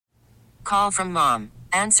Call from mom.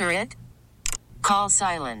 Answer it. Call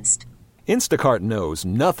silenced. Instacart knows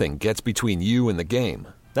nothing gets between you and the game.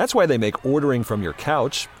 That's why they make ordering from your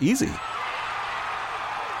couch easy.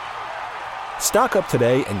 Stock up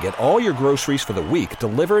today and get all your groceries for the week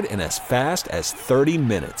delivered in as fast as 30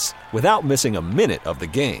 minutes without missing a minute of the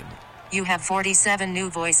game. You have 47 new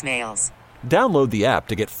voicemails. Download the app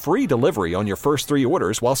to get free delivery on your first 3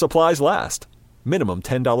 orders while supplies last. Minimum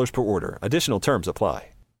 $10 per order. Additional terms apply.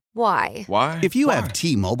 Why? Why? If you have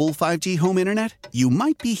T-Mobile 5G home internet, you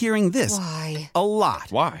might be hearing this Why? a lot.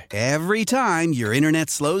 Why? Every time your internet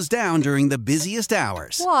slows down during the busiest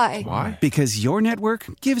hours. Why? Why? Because your network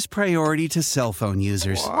gives priority to cell phone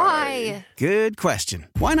users. Why? Good question.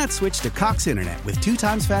 Why not switch to Cox Internet with 2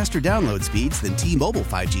 times faster download speeds than T-Mobile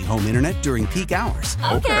 5G home internet during peak hours?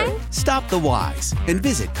 Okay. Stop the whys and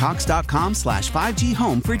visit cox.com/5G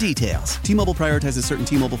home for details. T-Mobile prioritizes certain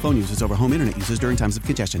T-Mobile phone users over home internet users during times of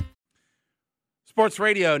congestion. Sports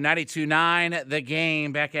Radio 92.9, The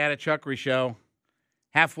Game, back at it, Chuckery Show.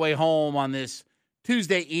 Halfway home on this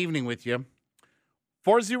Tuesday evening with you.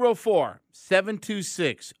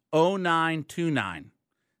 404-726-0929.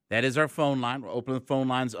 That is our phone line. We're opening the phone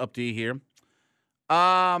lines up to you here.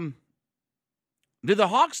 Do the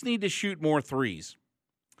Hawks need to shoot more threes?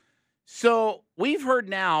 So we've heard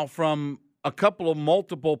now from a couple of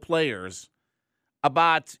multiple players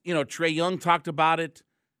about, Trae Young talked about it.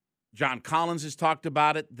 John Collins has talked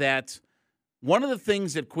about it, that one of the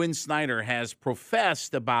things that Quinn Snyder has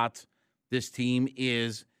professed about this team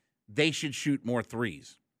is they should shoot more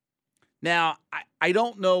threes. Now, I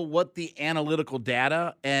don't know what the analytical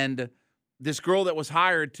data, and this girl that was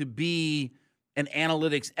hired to be an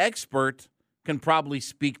analytics expert can probably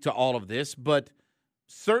speak to all of this, but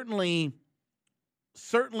certainly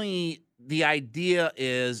the idea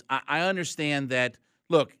is I understand that,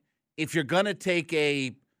 look, if you're going to take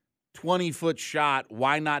a 20-foot shot,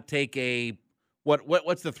 why not take a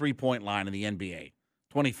what's the three-point line in the NBA?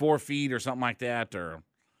 24 feet or something like that? Or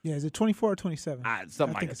yeah, is it 24 or 27?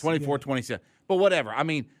 Something like that, 24, 27. But whatever. I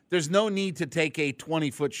mean, there's no need to take a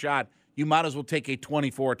 20-foot shot. You might as well take a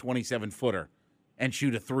 24 or 27-footer and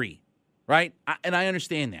shoot a three, right? And I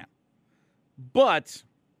understand that. But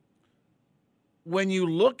when you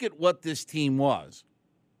look at what this team was,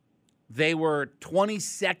 they were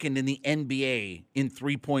 22nd in the NBA in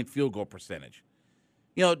three-point field goal percentage.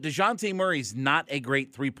 DeJounte Murray's not a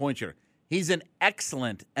great three-point shooter. He's an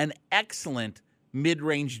excellent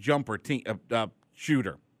mid-range jumper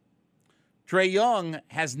shooter. Trae Young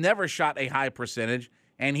has never shot a high percentage,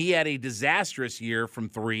 and he had a disastrous year from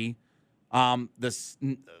three,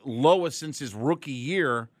 the lowest since his rookie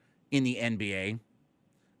year in the NBA.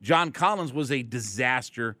 John Collins was a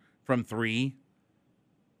disaster from three.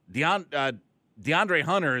 DeAndre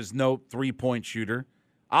Hunter is no three-point shooter.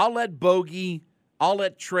 I'll let Trae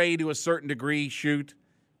to a certain degree shoot,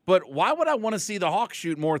 but why would I want to see the Hawks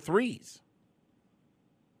shoot more threes?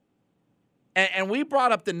 And we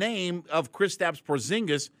brought up the name of Kristaps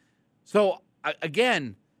Porzingis. So,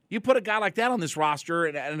 again, you put a guy like that on this roster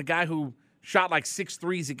and a guy who shot like 6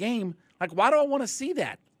 threes a game, like, why do I want to see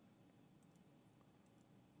that?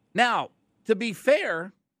 Now, to be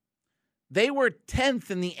fair, they were 10th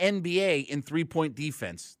in the NBA in three-point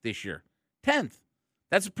defense this year. 10th.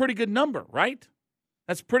 That's a pretty good number, right?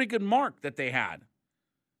 That's a pretty good mark that they had.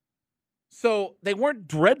 So they weren't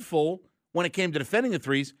dreadful when it came to defending the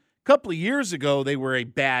threes. A couple of years ago, they were a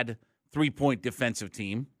bad three-point defensive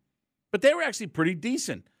team, but they were actually pretty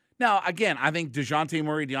decent. Now, again, I think DeJounte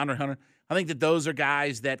Murray, DeAndre Hunter, I think that those are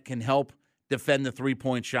guys that can help defend the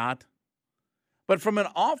three-point shot. But from an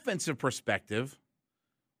offensive perspective,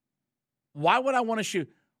 why would I want to shoot?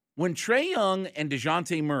 When Trae Young and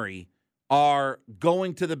DeJounte Murray are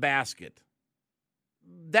going to the basket,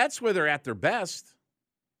 that's where they're at their best.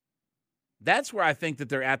 That's where I think that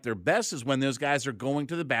they're at their best, is when those guys are going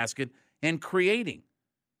to the basket and creating.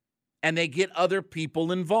 And they get other people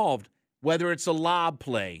involved, whether it's a lob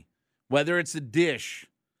play, whether it's a dish.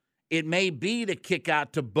 It may be to kick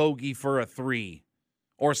out to Bogey for a three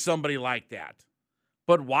or somebody like that.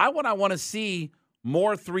 But why would I want to see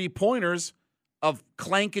more three-pointers of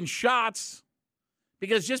clanking shots?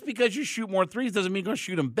 Because just because you shoot more threes doesn't mean you're going to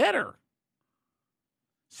shoot them better.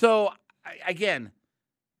 So, again,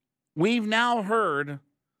 we've now heard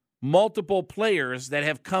multiple players that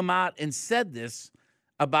have come out and said this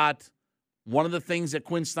about one of the things that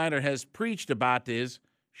Quinn Snyder has preached about is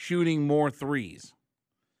shooting more threes.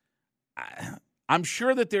 I'm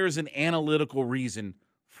sure that there is an analytical reason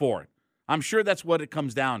for it. I'm sure that's what it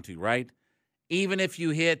comes down to, right? Even if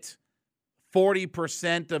you hit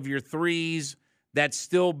 40% of your threes, That's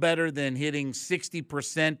still better than hitting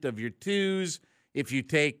 60% of your twos if you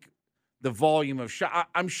take the volume of shot.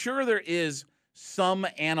 I'm sure there is some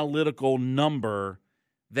analytical number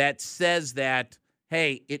that says that,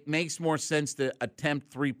 hey, it makes more sense to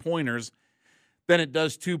attempt 3-pointers than it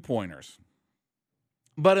does 2-pointers.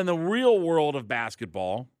 But in the real world of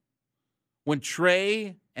basketball, when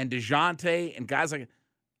Trey and DeJounte and guys like,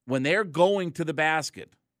 when they're going to the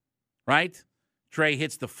basket, right? Trey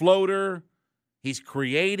hits the floater, he's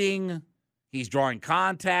creating, he's drawing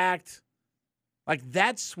contact. Like,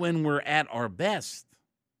 that's when we're at our best.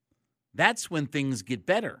 That's when things get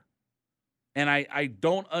better. And I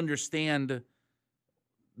don't understand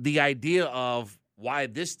the idea of why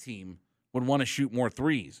this team would want to shoot more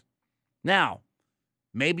threes. Now,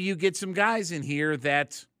 maybe you get some guys in here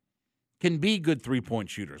that can be good three-point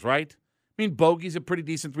shooters, right? I mean, Bogey's a pretty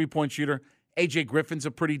decent three-point shooter. A.J. Griffin's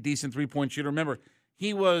a pretty decent three-point shooter. Remember,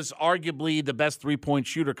 he was arguably the best three-point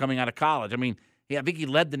shooter coming out of college. I mean, I think he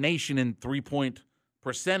led the nation in three-point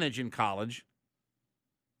percentage in college.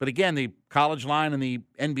 But again, the college line and the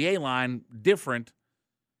NBA line, different.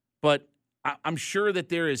 But I'm sure that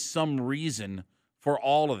there is some reason for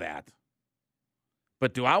all of that.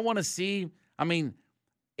 But do I want to see, I mean,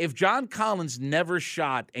 if John Collins never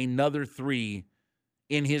shot another three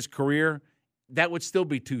in his career, that would still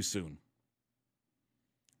be too soon.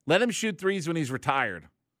 Let him shoot threes when he's retired.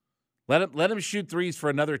 Let him shoot threes for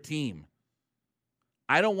another team.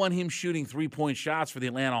 I don't want him shooting three-point shots for the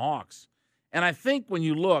Atlanta Hawks. And I think when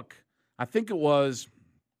you look, I think it was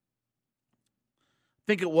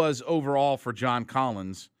overall for John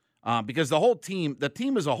Collins, because the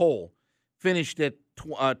team as a whole, finished at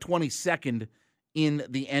 22nd in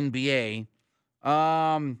the NBA.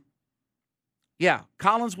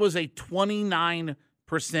 Collins was a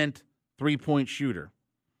 29% three-point shooter.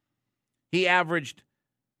 He averaged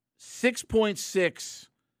 6.6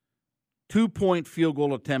 two-point field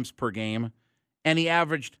goal attempts per game, and he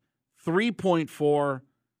averaged 3.4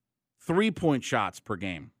 three-point shots per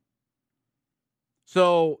game.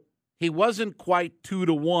 So he wasn't quite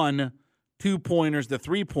 2-to-1 two-pointers to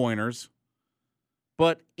three-pointers,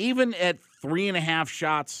 but even at 3.5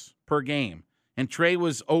 shots per game, and Trey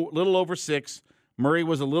was a little over 6, Murray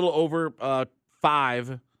was a little over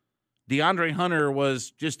 5, DeAndre Hunter was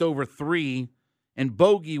just over 3, and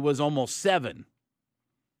Bogey was almost 7.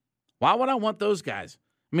 Why would I want those guys?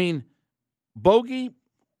 I mean, Bogey,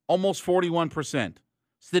 almost 41%.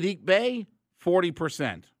 Sadiq Bey,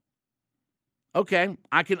 40%. Okay,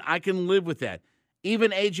 I can live with that.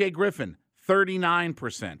 Even A.J. Griffin,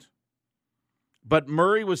 39%. But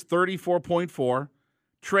Murray was 34.4.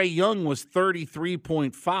 Trey Young was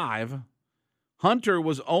 33.5. Hunter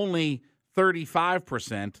was only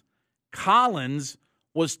 35%. Collins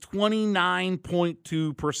was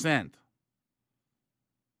 29.2%.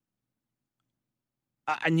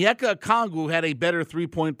 Onyeka Okongwu had a better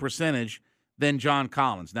three-point percentage than John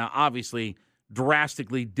Collins. Now, obviously,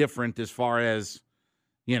 drastically different as far as,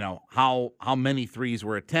 how many threes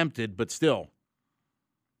were attempted, but still.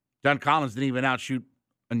 John Collins didn't even outshoot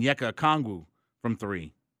Onyeka Okongwu from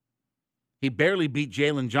three. He barely beat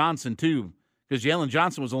Jalen Johnson, too, because Jalen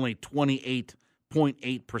Johnson was only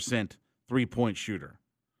 28.8% three-point shooter.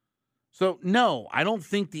 So, no, I don't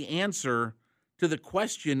think the answer to the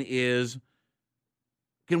question is,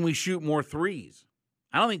 can we shoot more threes?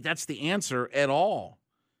 I don't think that's the answer at all.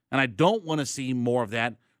 And I don't want to see more of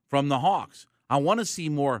that from the Hawks. I want to see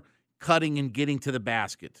more cutting and getting to the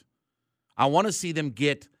basket. I want to see them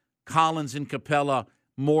get Collins and Capella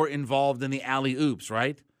more involved in the alley-oops,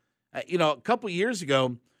 right? A couple years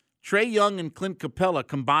ago, Trey Young and Clint Capella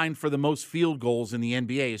combined for the most field goals in the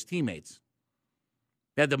NBA as teammates.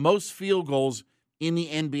 They had the most field goals in the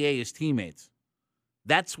NBA as teammates.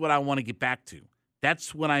 That's what I want to get back to.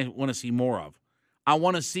 That's what I want to see more of. I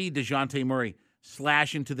want to see DeJounte Murray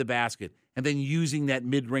slash into the basket and then using that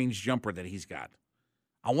mid-range jumper that he's got.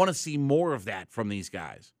 I want to see more of that from these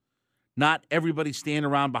guys. Not everybody stand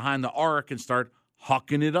around behind the arc and start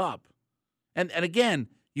hucking it up. And again,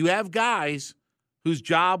 you have guys whose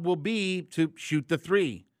job will be to shoot the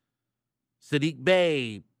three. Sadiq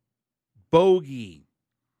Bey, Bogey,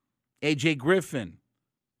 A.J. Griffin,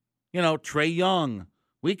 Trey Young.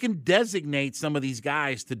 We can designate some of these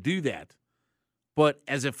guys to do that. But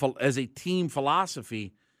as a team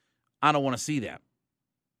philosophy, I don't want to see that.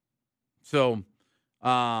 So,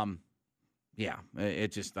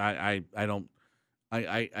 it just I don't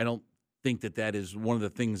think that is one of the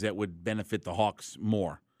things that would benefit the Hawks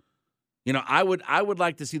more. I would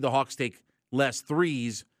like to see the Hawks take less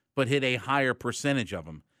threes but hit a higher percentage of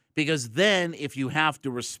them, because then if you have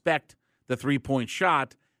to respect the three-point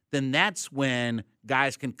shot, then that's when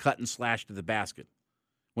guys can cut and slash to the basket.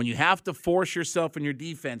 When you have to force yourself in your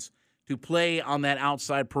defense to play on that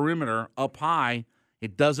outside perimeter up high,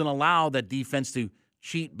 it doesn't allow that defense to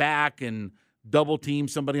cheat back and double team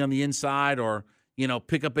somebody on the inside or,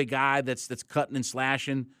 pick up a guy that's cutting and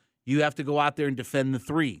slashing. You have to go out there and defend the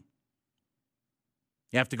three.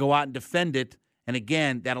 You have to go out and defend it. And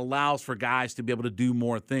again, that allows for guys to be able to do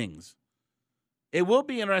more things. It will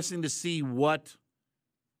be interesting to see what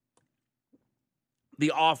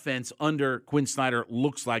the offense under Quinn Snyder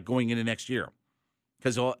looks like going into next year.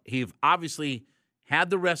 Because he obviously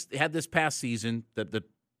had this past season, the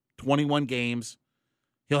 21 games.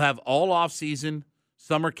 He'll have all offseason,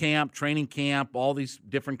 summer camp, training camp, all these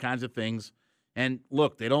different kinds of things. And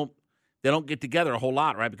look, they don't get together a whole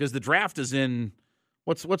lot, right? Because the draft is in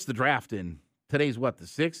what's the draft in? Today's what, the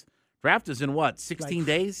 6th? Draft is in what, 16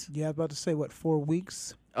 days? Yeah, I was about to say, 4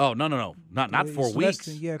 weeks? Oh, no. Not 4 weeks.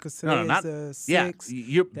 Because today is the 6th. Yeah,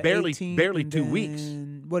 you're barely 2 weeks.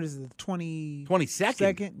 What is it, 22nd?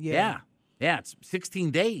 22nd. Yeah, it's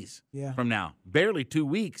 16 days from now. Barely 2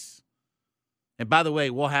 weeks. And by the way,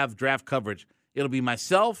 we'll have draft coverage. It'll be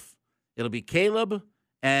myself, it'll be Caleb,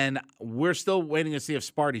 and we're still waiting to see if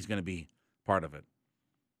Sparty's going to be part of it.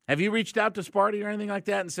 Have you reached out to Sparty or anything like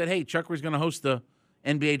that and said, hey, Chuckery's going to host the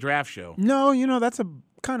NBA draft show? No, that's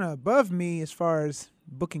kind of above me as far as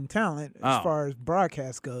booking talent, as far as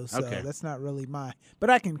broadcast goes. So that's not really but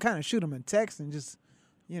I can kind of shoot him a text and just,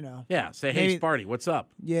 Yeah, say, hey, Sparty, what's up?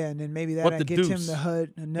 Yeah, and then maybe that gets him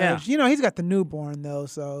the nudge. Yeah. He's got the newborn, though,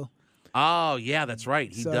 so. Oh, yeah, that's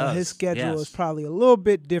right. He does. His schedule is probably a little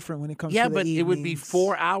bit different when it comes to the evenings. Yeah, but it would be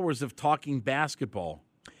 4 hours of talking basketball.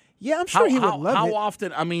 Yeah, I'm sure he would love it. How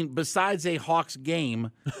often, besides a Hawks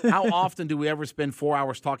game, how often do we ever spend 4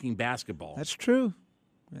 hours talking basketball? That's true.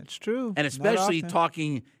 And especially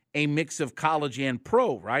talking a mix of college and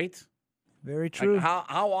pro, right? Very true. Like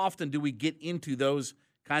how often do we get into those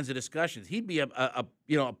kinds of discussions? He'd be a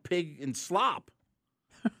pig in slop,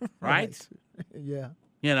 right? Yeah.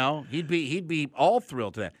 He'd be all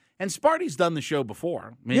thrilled to that. And Sparty's done the show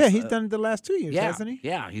before. He's done it the last 2 years, hasn't he?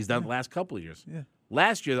 Yeah, he's done it the last couple of years. Yeah.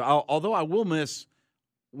 Last year, although I will miss,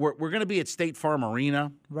 we're going to be at State Farm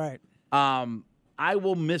Arena. Right. I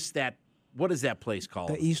will miss that. What is that place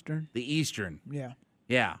called? The Eastern. The Eastern. Yeah.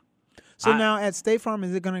 Yeah. So now at State Farm,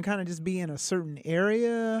 is it going to kind of just be in a certain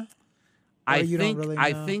area? I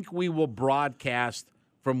think we will broadcast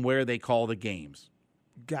from where they call the games.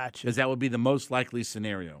 Gotcha. Because that would be the most likely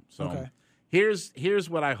scenario. So here's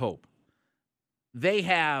what I hope. They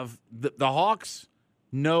have the Hawks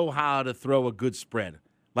know how to throw a good spread.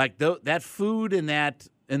 Like that food in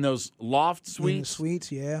those loft suites. In the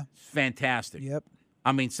suites, yeah. Fantastic. Yep.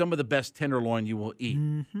 Some of the best tenderloin you will eat.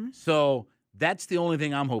 Mm-hmm. So that's the only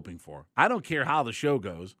thing I'm hoping for. I don't care how the show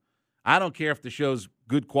goes. I don't care if the show's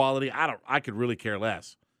good quality. I could really care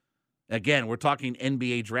less. Again, we're talking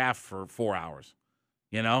NBA draft for 4 hours.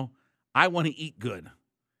 I want to eat good.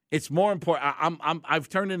 It's more important. I've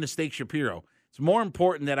turned into Steak Shapiro. It's more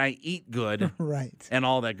important that I eat good, right, and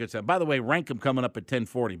all that good stuff. By the way, rank 'em coming up at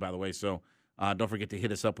 10:40. By the way, so don't forget to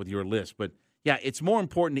hit us up with your list. But yeah, it's more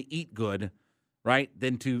important to eat good, right,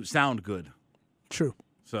 than to sound good. True.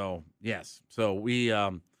 So yes, so we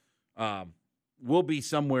will be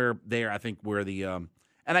somewhere there. I think where the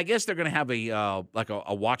and I guess they're going to have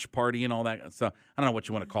a watch party and all that stuff. I don't know what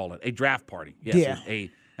you want to call it, a draft party. Yes, yeah,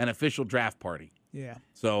 an official draft party. Yeah.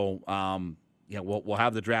 So we'll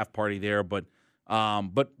have the draft party there, but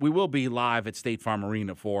we will be live at State Farm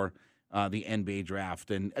Arena for the NBA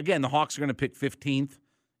draft. And again, the Hawks are going to pick 15th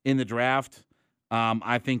in the draft.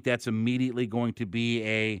 I think that's immediately going to be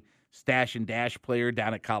a stash and dash player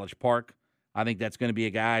down at College Park. I think that's going to be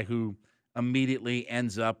a guy who immediately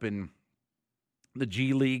ends up in the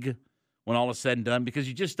G League when all is said and done, because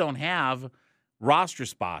you just don't have roster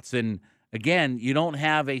spots. And again, you don't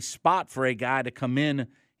have a spot for a guy to come in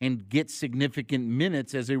and get significant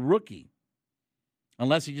minutes as a rookie,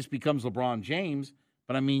 unless he just becomes LeBron James.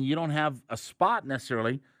 But, you don't have a spot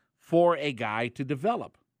necessarily for a guy to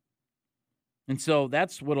develop. And so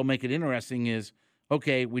that's what will make it interesting is,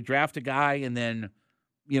 okay, we draft a guy and then,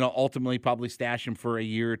 ultimately probably stash him for a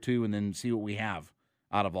year or two and then see what we have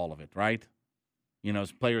out of all of it, right?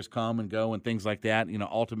 As players come and go and things like that,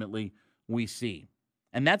 ultimately we see.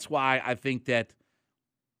 And that's why I think that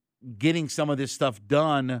getting some of this stuff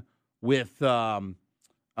done with,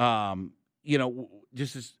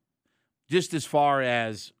 just as far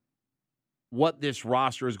as what this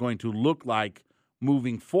roster is going to look like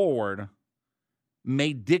moving forward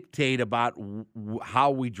may dictate about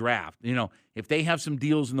how we draft. If they have some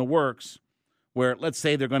deals in the works where, let's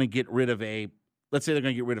say, they're going to get rid of a let's say they're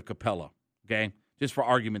going to get rid of Capella, okay, just for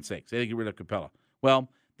argument's sake. Say they get rid of Capella. Well,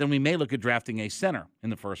 then we may look at drafting a center in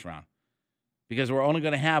the first round because we're only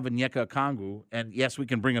going to have Onyeka Okongwu. And, yes, we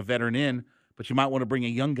can bring a veteran in, but you might want to bring a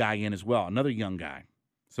young guy in as well, another young guy.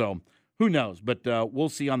 So who knows? But we'll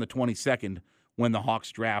see on the 22nd when the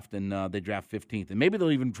Hawks draft and they draft 15th. And maybe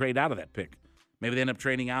they'll even trade out of that pick. Maybe they end up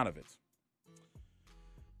trading out of it.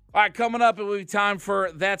 All right, coming up, it will be time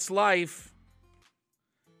for That's Life.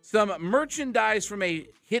 Some merchandise from a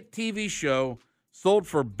hit TV show sold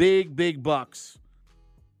for big, big bucks.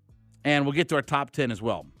 And we'll get to our top 10 as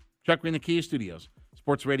well. Chuckery in the Kia Studios,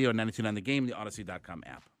 Sports Radio 92.9 The Game, the Odyssey.com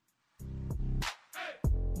app.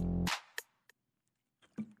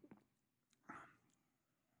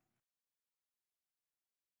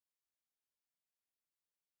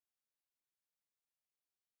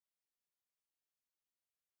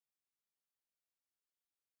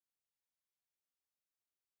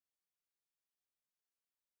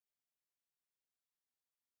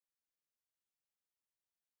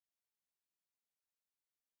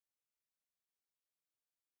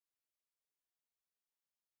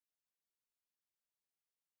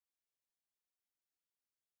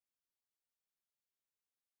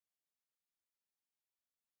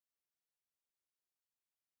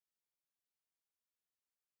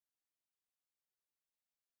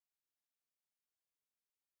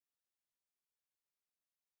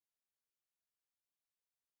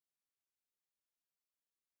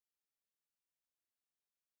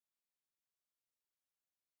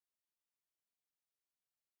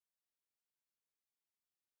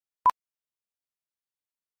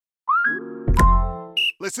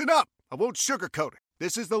 Listen up. I won't sugarcoat it.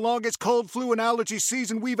 This is the longest cold, flu, and allergy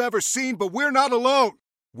season we've ever seen, but we're not alone.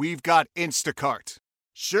 We've got Instacart.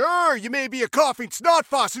 Sure, you may be a coughing snot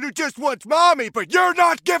faucet who just wants mommy, but you're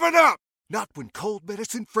not giving up. Not when cold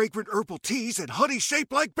medicine, fragrant herbal teas, and honey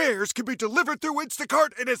shaped like bears can be delivered through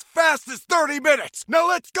Instacart in as fast as 30 minutes. Now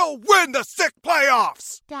let's go win the sick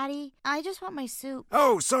playoffs. Daddy, I just want my soup.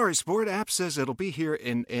 Oh, sorry, Sport. App says it'll be here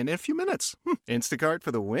in a few minutes. Instacart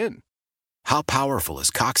for the win. How powerful is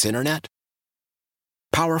Cox Internet?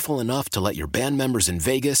 Powerful enough to let your band members in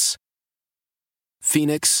Vegas,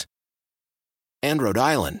 Phoenix, and Rhode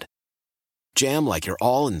Island jam like you're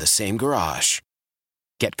all in the same garage.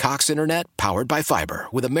 Get Cox Internet powered by fiber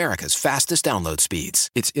with America's fastest download speeds.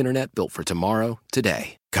 It's internet built for tomorrow,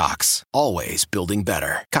 today. Cox, always building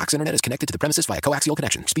better. Cox Internet is connected to the premises via coaxial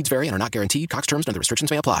connection. Speeds vary and are not guaranteed. Cox terms and other restrictions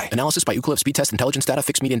may apply. Analysis by Ookla Speed Test Intelligence Data.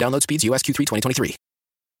 Fixed median download speeds. US Q3 2023.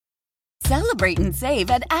 Celebrate and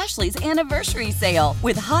save at Ashley's Anniversary Sale.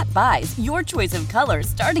 With Hot Buys, your choice of colors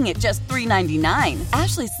starting at just $3.99.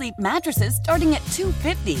 Ashley Sleep mattresses starting at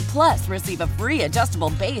 $2.50. Plus, receive a free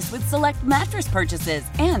adjustable base with select mattress purchases.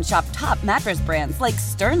 And shop top mattress brands like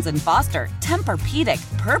Stearns & Foster,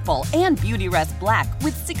 Tempur-Pedic, Purple, and Beautyrest Black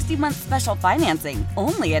with 60-month special financing.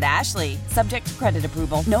 Only at Ashley. Subject to credit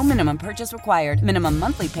approval. No minimum purchase required. Minimum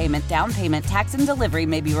monthly payment, down payment, tax, and delivery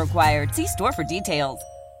may be required. See store for details.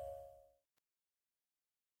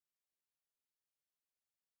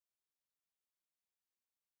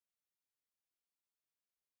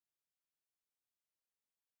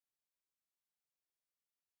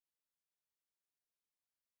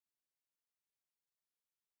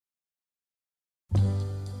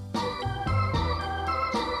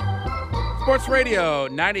 Sports Radio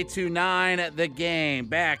 92.9 The Game.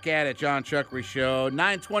 Back at it, Jon Chuckery Show.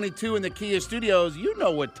 9:22 in the Kia Studios. You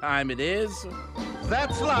know what time it is.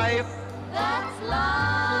 That's life. That's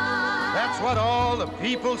life. That's what all the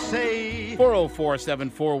people say.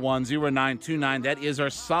 404-741-0929. That is our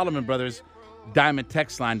Solomon Brothers Diamond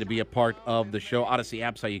text line to be a part of the show. Odyssey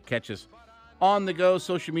app's how you catch us on the go.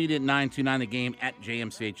 Social media at 929 The Game, at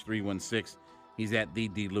JMCH316. He's at the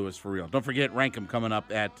D Lewis for real. Don't forget Rankum coming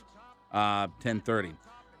up at 10:30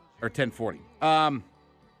 or 10:40.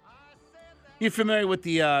 You familiar with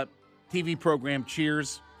the TV program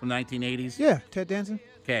Cheers from the 1980s? Yeah, Ted Danson.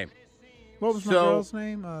 Okay. What was my girl's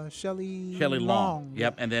name? Shelley Long.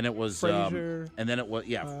 Yep. And then it was Frasier.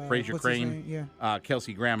 Frasier Crane. Yeah.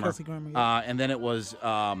 Kelsey Grammer. Yeah. And then it was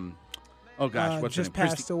what's just her name?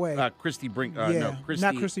 passed away. Christy Brink.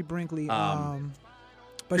 Not Christy Brinkley.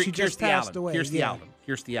 But she just passed away.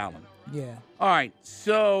 Kirstie Allen. Yeah. All right.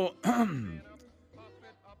 So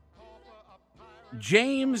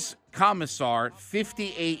James Commissar,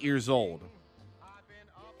 58 years old,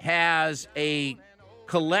 has a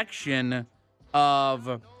collection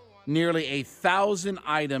of nearly 1,000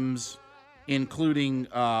 items, including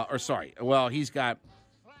he's got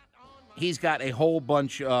a whole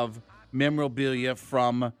bunch of memorabilia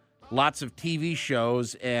from lots of TV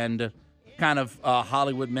shows and kind of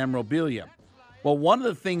Hollywood memorabilia. Well, one of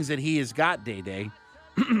the things that he has got, Day-Day,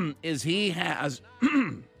 is he has,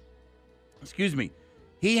 excuse me,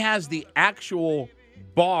 he has the actual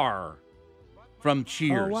bar from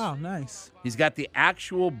Cheers. Oh, wow, nice. He's got the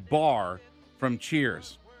actual bar from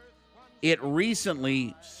Cheers. It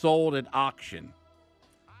recently sold at auction.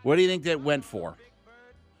 What do you think that went for?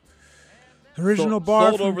 Original bar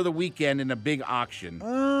sold over the weekend in a big auction.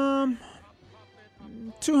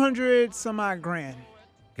 200 some odd grand.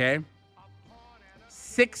 Okay.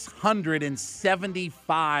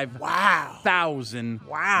 $675,000.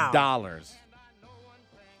 Wow.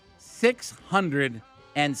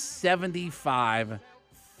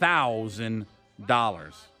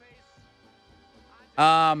 $675,000.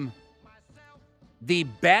 The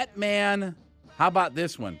Batman, how about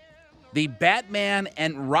this one? The Batman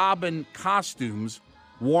and Robin costumes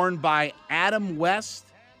worn by Adam West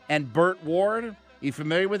and Burt Ward. You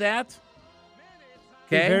familiar with that?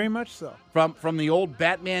 Okay. Very much so. From the old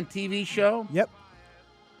Batman TV show? Yep.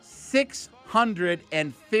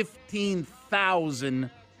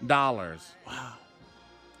 $615,000. Wow.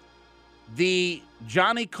 The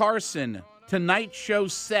Johnny Carson Tonight Show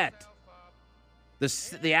set,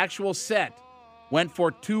 the actual set, went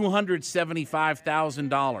for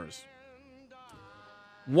 $275,000.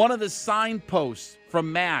 One of the signposts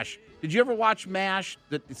from MASH. Did you ever watch MASH?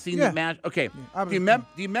 The MASH? Okay. Yeah, do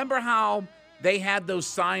you remember how they had those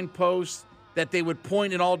signposts that they would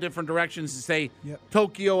point in all different directions and say,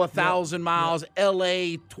 Tokyo 1,000 miles,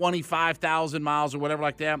 LA 25,000 miles, or whatever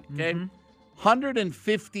like that? Okay.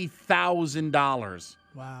 $150,000.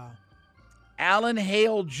 Wow. Alan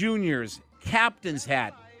Hale Jr.'s captain's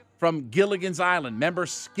hat from Gilligan's Island. Remember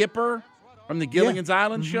Skipper from the Gilligan's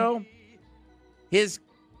Island show? His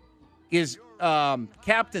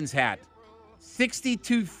captain's hat,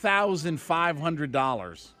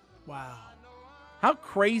 $62,500. Wow. How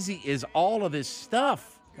crazy is all of this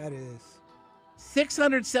stuff? That is.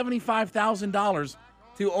 $675,000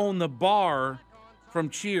 to own the bar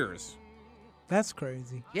from Cheers. That's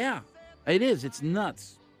crazy. Yeah, it is. It's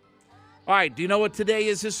nuts. All right, do you know what today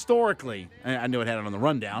is historically? I knew it had it on the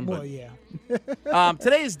rundown. Well, but, yeah.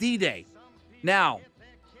 Today is D-Day. Now,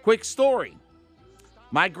 quick story.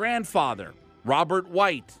 My grandfather, Robert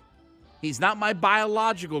White, he's not my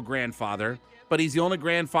biological grandfather, but he's the only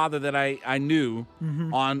grandfather that I knew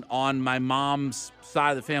on my mom's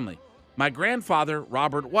side of the family. My grandfather,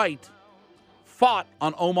 Robert White, fought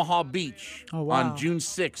on Omaha Beach on June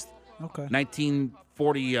 6th,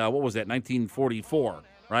 1940. What was that? 1944,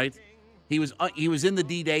 right? He was in the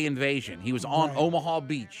D-Day invasion. He was on Omaha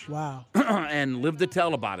Beach. Wow. And lived to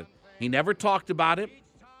tell about it. He never talked about it.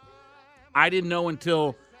 I didn't know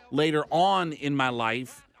until later on in my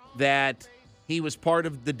life that he was part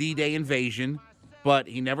of the D-Day invasion, but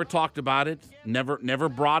he never talked about it, never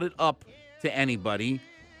brought it up to anybody.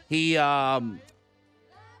 He, I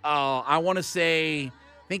want to say, I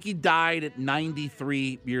think he died at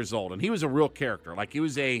 93 years old, and he was a real character. Like he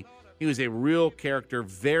was a real character,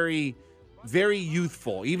 very, very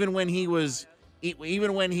youthful. Even when he was in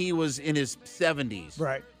his 70s,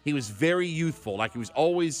 right? He was very youthful. Like he was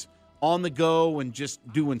always on the go and just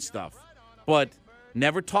doing stuff, but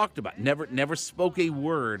never talked about, never spoke a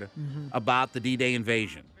word about the D-Day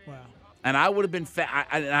invasion. Wow. And I would have been,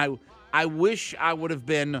 I wish I would have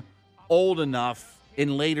been old enough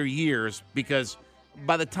in later years, because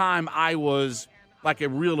by the time I was like a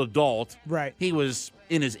real adult, right, he was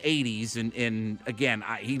in his 80s, and again,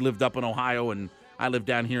 he lived up in Ohio and I lived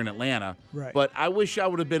down here in Atlanta. Right. But I wish I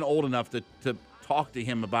would have been old enough to talk to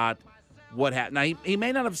him about what happened. Now, he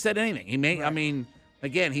may not have said anything. He may, I mean,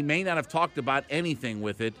 again, he may not have talked about anything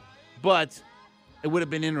with it, but it would have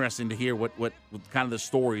been interesting to hear what kind of the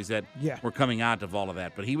stories that were coming out of all of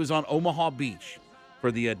that. But he was on Omaha Beach for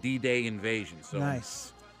the D-Day invasion. So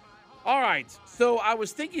nice. All right. So I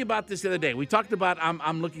was thinking about this the other day. We talked about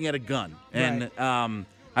I'm looking at a gun, and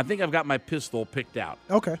I think I've got my pistol picked out.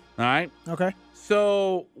 Okay. All right. Okay.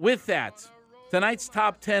 So with that, tonight's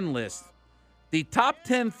top 10 list. The top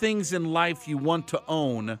 10 things in life you want to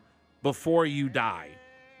own before you die.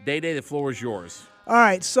 Day-Day, the floor is yours. All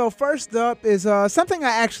right, so first up is something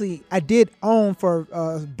I did own for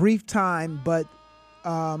a brief time, but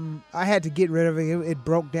I had to get rid of it. It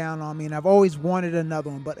broke down on me, and I've always wanted another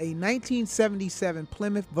one, but a 1977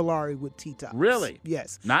 Plymouth Valari with T-tops. Really?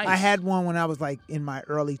 Yes. Nice. I had one when I was like in my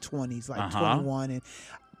early 20s, like 21,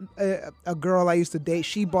 and a girl I used to date,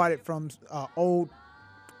 she bought it from old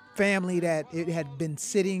family that it had been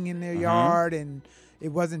sitting in their yard and it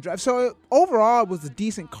wasn't drive. So overall, it was a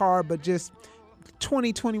decent car, but just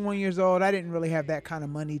 20, 21 years old, I didn't really have that kind of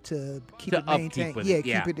money to keep it maintained.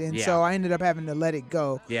 Keep it in. Yeah. So I ended up having to let it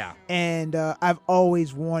go. Yeah. And I've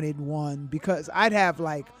always wanted one because I'd have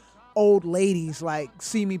like old ladies like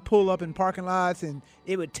see me pull up in parking lots and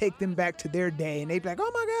it would take them back to their day and they'd be like,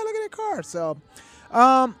 oh my God, look at that car. So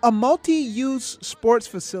a multi-use sports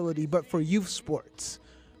facility, but for youth sports.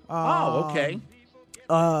 Okay.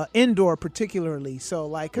 Indoor particularly. So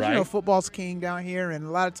like, cause Right. you know, football's king down here. And a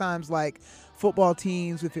lot of times like football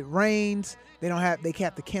teams, if it rains, they have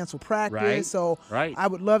to cancel practice. Right. So Right. I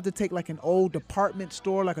would love to take like an old department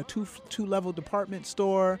store, like a two-level department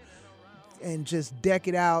store, and just deck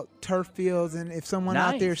it out, turf fields. And if someone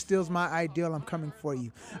out there Nice. steals my ideal, I'm coming for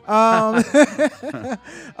you.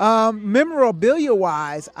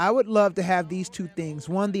 Memorabilia-wise, I would love to have these two things.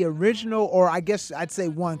 One, the original, or I guess I'd say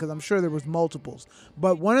one because I'm sure there was multiples.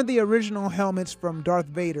 But one of the original helmets from Darth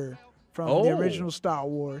Vader from the original Star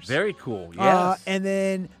Wars. Very cool. Yes. And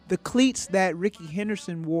then the cleats that Ricky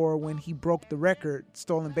Henderson wore when he broke the record,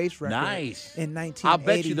 stolen base record, Nice. in 1982.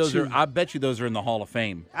 I bet you those are in the Hall of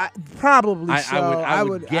Fame. Probably so. I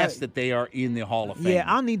would guess that they are in the Hall of Fame. Yeah,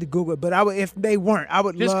 I'll need to Google it, but if they weren't, I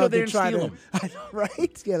would Just go love there to and try steal to. them. I know,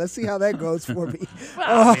 right? Yeah, let's see how that goes for me.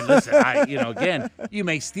 Well, I mean, listen, again, you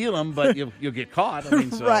may steal them, but you'll get caught. I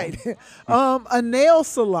mean, so. Right. A nail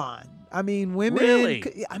salon. I mean, women.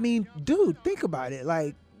 Really? I mean, dude, think about it.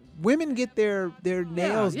 Like, women get their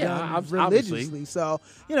nails done religiously. Obviously. So,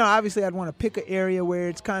 obviously, I'd want to pick an area where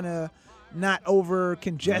it's kind of not over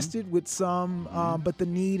congested with some, but the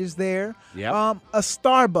need is there. Yep. A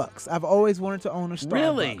Starbucks. I've always wanted to own a Starbucks.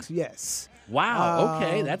 Really? Yes. Wow.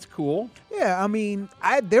 Okay, that's cool. Yeah, I mean,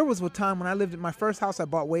 there was a time when I lived at my first house I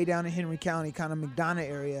bought way down in Henry County, kind of McDonough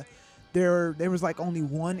area. There was like only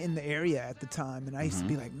one in the area at the time, and I used to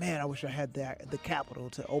be like, man, I wish I had the capital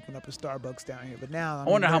to open up a Starbucks down here. But now I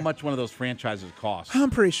wonder how much one of those franchises costs. I'm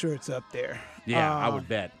pretty sure it's up there. Yeah, I would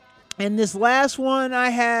bet. And this last one I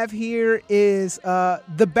have here is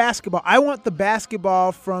the basketball. I want the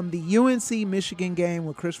basketball from the UNC Michigan game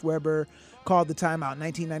with Chris Webber called the timeout,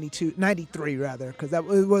 93 rather, because it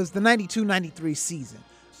was the 92-93 season.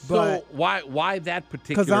 So why that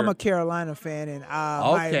particular? Because I'm a Carolina fan, and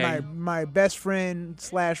my best friend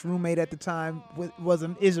 / roommate at the time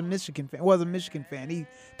is a Michigan fan. Was a Michigan fan. He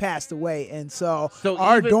passed away, and so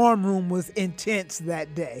our dorm room was intense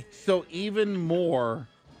that day. So even more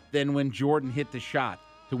than when Jordan hit the shot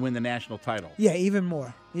to win the national title. Yeah, even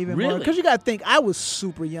more. Really? Because you got to think, I was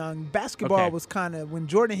super young. Basketball was kind of, when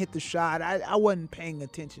Jordan hit the shot, I wasn't paying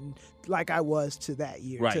attention like I was to that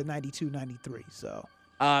year, to 92-93. So.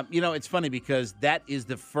 It's funny because that is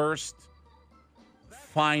the first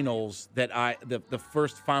finals that the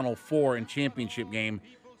first Final Four and championship game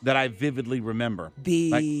that I vividly remember.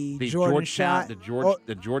 The Jordan shot,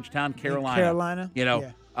 the Georgetown Carolina.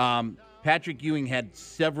 Patrick Ewing had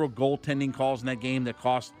several goaltending calls in that game that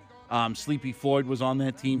cost. Sleepy Floyd was on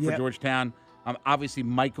that team for Georgetown. Obviously,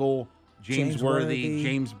 Michael. James Worthy,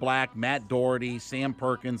 James Black, Matt Doherty, Sam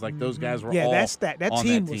Perkins, like those guys were all that's stacked. That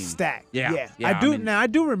team was stacked. Yeah. I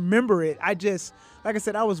do remember it. I just, like I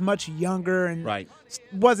said, I was much younger and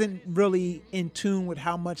wasn't really in tune with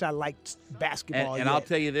how much I liked basketball. And I'll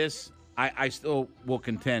tell you this, I still will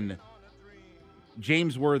contend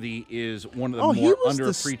James Worthy is one of the more he was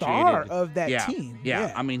underappreciated. The star of that team.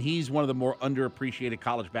 Yeah. I mean, he's one of the more underappreciated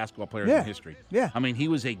college basketball players in history. Yeah. I mean, he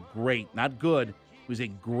was a great, not good, he was a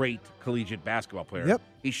great collegiate basketball player. Yep.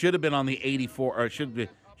 He should have been on the 84 or should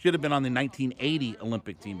have been on the 1980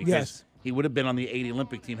 Olympic team because he would have been on the 80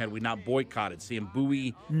 Olympic team had we not boycotted. Sam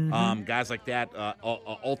Bowie, guys like that,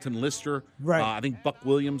 Alton Lister. Right. I think Buck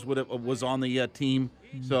Williams was on the team.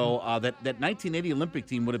 So that 1980 Olympic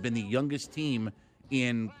team would have been the youngest team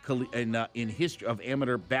in history of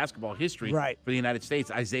amateur basketball history for the United States.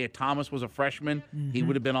 Isaiah Thomas was a freshman. He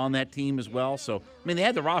would have been on that team as well. So, I mean, they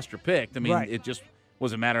had the roster picked. I mean, it just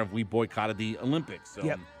was a matter of we boycotted the Olympics. So,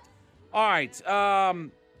 all right.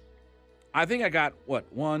 I think I got,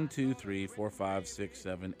 1, 2, 3, 4, 5, 6,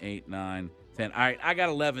 7, 8, 9, 10. All right, I got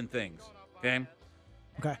 11 things, okay?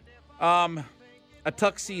 Okay. A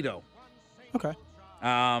tuxedo. Okay.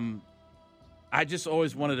 I just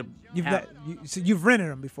always wanted to. You've rented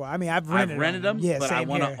them before. I mean, I've rented them. Yeah, but I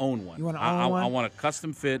want to own one. You want to own one? I want a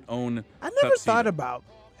custom fit own. I never thought about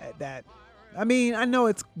that. I mean, I know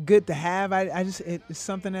it's good to have. It's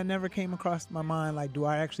something that never came across my mind. Like, do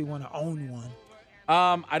I actually want to own one?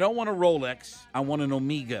 I don't want a Rolex. I want an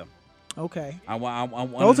Omega. Okay. I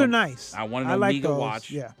want those are nice. I want an Omega like those.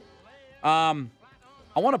 Watch. Yeah. I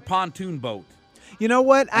want a pontoon boat. You know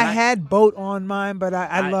what? I had boat on mine, but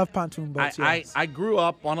I love pontoon boats. I grew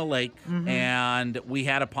up on a lake, and we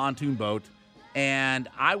had a pontoon boat. And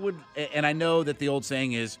I know that the old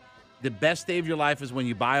saying is, the best day of your life is when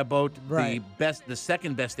you buy a boat. Right. The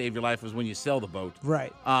second best day of your life is when you sell the boat.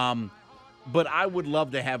 Right. But I would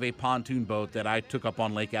love to have a pontoon boat that I took up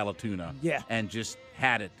on Lake Allatoona. Yeah. And just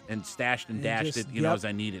had it and stashed and dashed it, as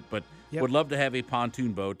I need it. But Yep. would love to have a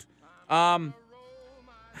pontoon boat.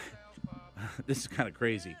 This is kind of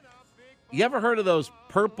crazy. You ever heard of those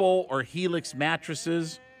Purple or Helix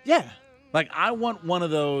mattresses? Yeah. Like, I want one of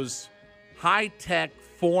those high-tech,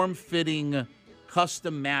 form-fitting,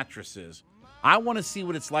 custom mattresses. I want to see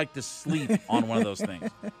what it's like to sleep on one of those things.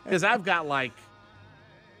 Because I've got, like,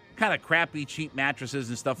 kind of crappy, cheap mattresses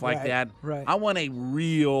and stuff like that. Right. I want a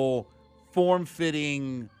real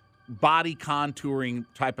form-fitting, body contouring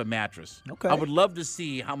type of mattress. Okay. I would love to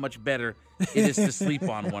see how much better it is to sleep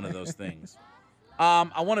on one of those things.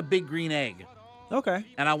 I want a big green egg. Okay.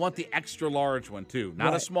 And I want the extra large one, too. Not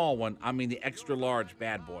a Right. small one. I mean the extra large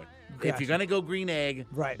bad boy. If Gotcha. you're going to go green egg,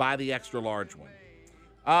 Right. buy the extra large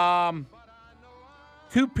one.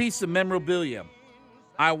 2 pieces of memorabilia.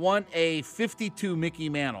 I want a 52 Mickey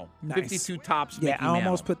Mantle. Nice. 52 tops Yeah, Mickey I almost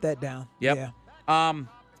Mantle. put that down. Yep. Yeah.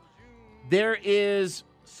 There is,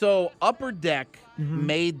 so Upper Deck Mm-hmm.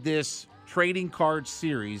 made this trading card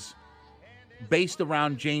series based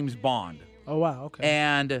around James Bond. Oh, wow. Okay.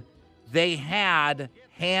 And they had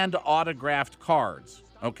hand autographed cards,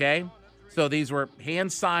 okay? So these were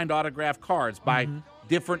hand signed autographed cards by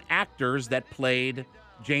different actors that played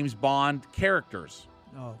James Bond characters.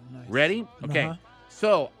 Oh, nice. Ready? Okay. Uh-huh.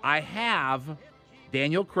 So I have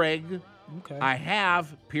Daniel Craig. Okay. I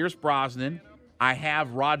have Pierce Brosnan. I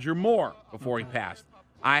have Roger Moore before he passed.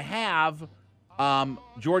 I have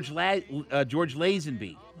George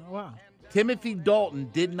Lazenby. Oh, wow. Timothy Dalton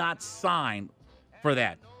did not sign for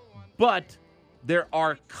that. But there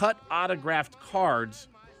are cut autographed cards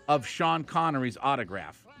of Sean Connery's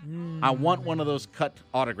autograph. I want one of those cut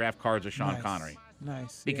autograph cards of Sean Nice. Connery.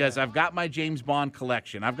 Nice. Because yeah. I've got my James Bond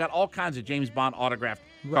collection. I've got all kinds of James Bond autographed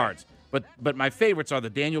cards. But my favorites are the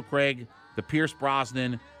Daniel Craig, the Pierce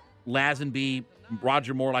Brosnan, Lazenby,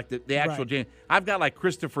 Roger Moore, like the actual Right. James. I've got like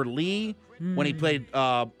Christopher Lee when he played,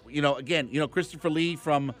 Christopher Lee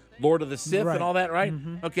from Lord of the Sith Right. and all that, right?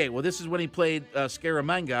 Mhm. Okay, well, this is when he played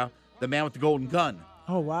Scaramanga, the man with the golden gun.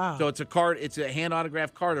 Oh, wow. So it's a hand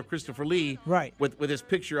autographed card of Christopher Lee, Right. with his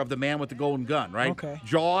picture of the man with the golden gun, right? Okay.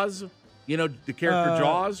 Jaws, the character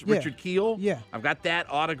Jaws, yeah. Richard Kiel. Yeah. I've got that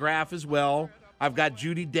autograph as well. I've got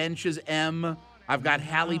Judi Dench's M. I've got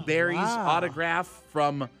Halle Berry's wow. autograph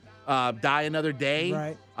from Die Another Day.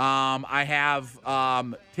 Right. I have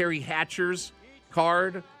Terry Hatcher's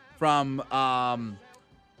card from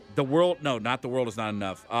The World. No, not The World Is Not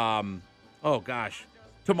Enough.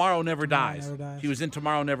 Tomorrow Never Dies. Never Dies. She was in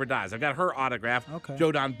Tomorrow Never Dies. I've got her autograph. Okay.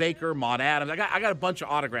 Joe Don Baker, Maude Adams. I got a bunch of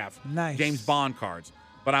autograph Nice. James Bond cards.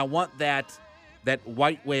 But I want that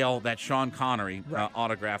white whale, that Sean Connery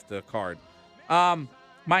autographed card.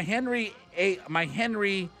 My Henry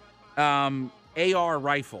AR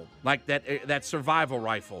rifle, like that survival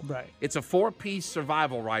rifle. Right. It's a 4-piece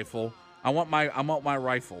survival rifle. I want my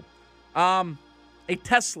rifle. A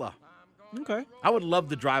Tesla. Okay. I would love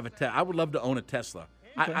to drive a Tesla. I would love to own a Tesla.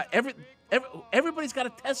 Okay. Everybody's got a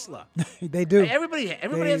Tesla. They do. Everybody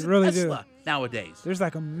They has a really Tesla nowadays. There's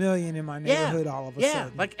like 1 million in my neighborhood all of a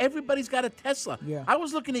sudden. Like everybody's got a Tesla. Yeah. I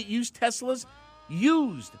was looking at used Teslas,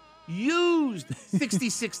 used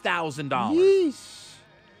 $66,000. Yeesh.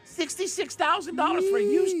 $66,000 for a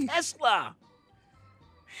used Tesla.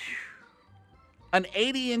 An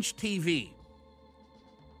 80-inch TV.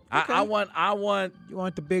 Okay. I want. You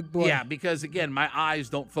want the big boy? Yeah, because again, my eyes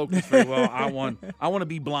don't focus very well. I want to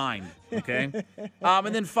be blind. Okay.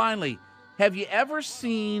 And then finally, have you ever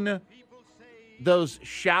seen those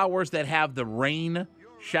showers that have the rain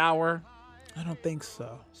shower? I don't think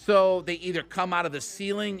so. So they either come out of the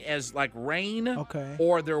ceiling as like rain, Okay.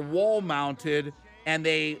 or they're wall mounted and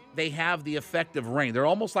they have the effect of rain. They're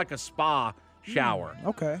almost like a spa shower.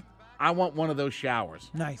 Okay. I want one of those showers.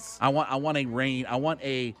 Nice. I want a rain. I want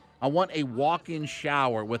a walk-in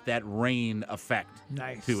shower with that rain effect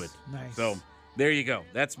Nice. to it. Nice. So there you go.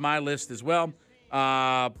 That's my list as well.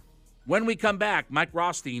 When we come back, Mike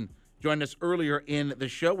Rothstein joined us earlier in the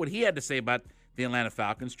show. What he had to say about the Atlanta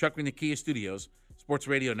Falcons. Chuckery in the Kia Studios, Sports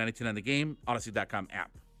Radio 92.9 The Game, Odyssey.com app.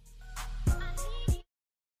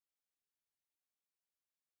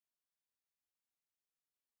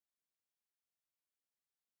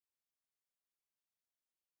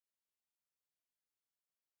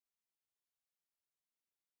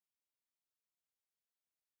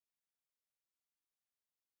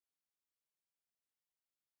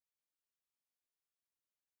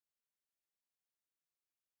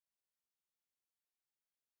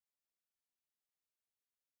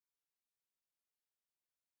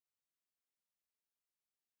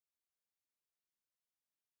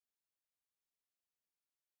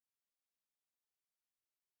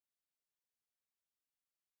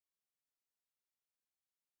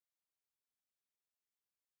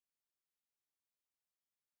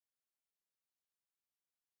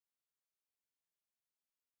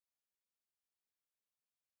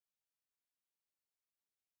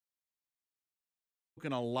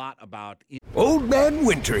 A lot about. Old Man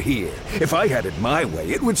Winter here. If I had it my way,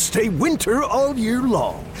 it would stay winter all year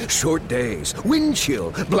long. Short days, wind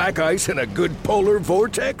chill, black ice, and a good polar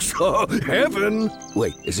vortex. Oh, heaven.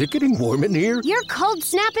 Wait, is it getting warm in here? Your cold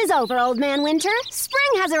snap is over, Old Man Winter.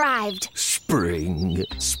 Spring has arrived. Spring.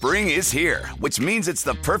 Spring is here, which means it's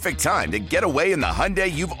the perfect time to get away in the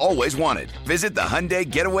Hyundai you've always wanted. Visit the Hyundai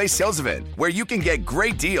Getaway Sales Event, where you can get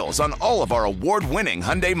great deals on all of our award-winning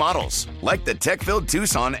Hyundai models, like the tech-filled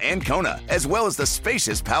Tucson and Kona, as well as the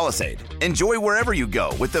spacious Palisade. Enjoy wherever you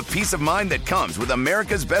go with the peace of mind that comes with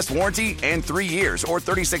America's best warranty and 3 years or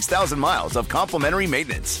 36,000 miles of complimentary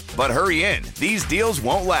maintenance. But hurry in, these deals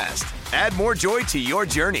won't last. Add more joy to your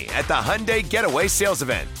journey at the Hyundai Getaway Sales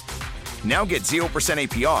Event. Now get 0%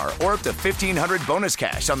 APR or up to $1,500 bonus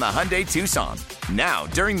cash on the Hyundai Tucson. Now,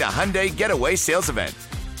 during the Hyundai Getaway Sales Event.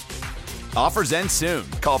 Offers end soon.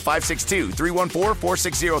 Call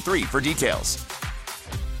 562-314-4603 for details.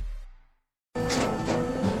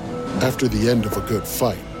 After the end of a good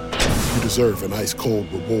fight, you deserve an ice-cold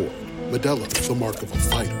reward. Modelo is the mark of a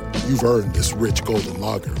fighter. You've earned this rich golden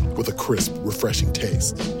lager with a crisp, refreshing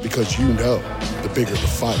taste. Because you know, the bigger the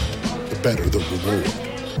fight, the better the reward.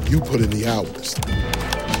 You put in the hours,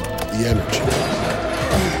 the energy,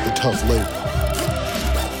 the tough labor.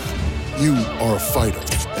 You are a fighter,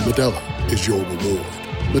 and Modelo is your reward.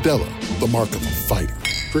 Modelo, the mark of a fighter.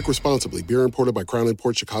 Drink responsibly. Beer imported by Crown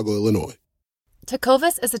Imports, Chicago, Illinois.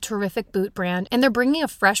 Tecovas is a terrific boot brand, and they're bringing a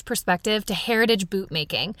fresh perspective to heritage boot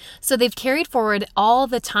making. So they've carried forward all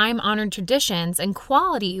the time-honored traditions and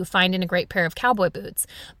quality you find in a great pair of cowboy boots,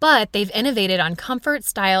 but they've innovated on comfort,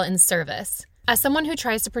 style, and service. As someone who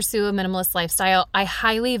tries to pursue a minimalist lifestyle, I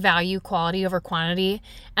highly value quality over quantity,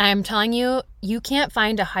 and I'm telling you, you can't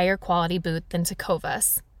find a higher quality boot than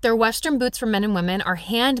Tecovas. Their Western boots for men and women are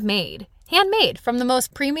handmade from the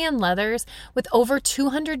most premium leathers with over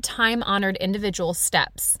 200 time-honored individual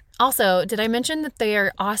steps. Also, did I mention that they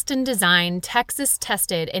are Austin-designed,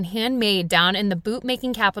 Texas-tested, and handmade down in the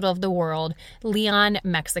boot-making capital of the world, Leon,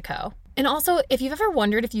 Mexico? And also, if you've ever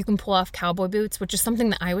wondered if you can pull off cowboy boots, which is something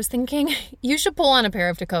that I was thinking, you should pull on a pair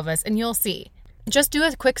of Tecovas and you'll see. Just do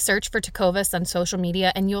a quick search for Tecovas on social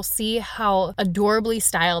media and you'll see how adorably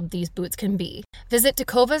styled these boots can be. Visit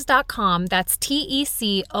tecovas.com, that's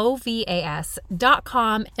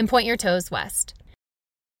TECOVAS.com, and point your toes west.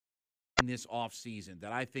 In this offseason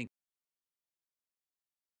that I think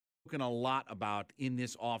a lot about in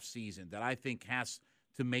this offseason that I think has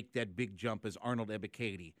to make that big jump is Arnold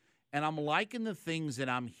Ebiketie. And I'm liking the things that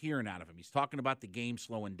I'm hearing out of him. He's talking about the game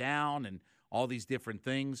slowing down and all these different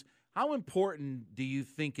things. How important do you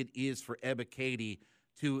think it is for Ebiketie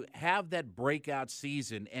to have that breakout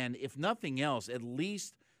season and, if nothing else, at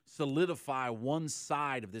least solidify one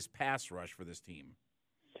side of this pass rush for this team?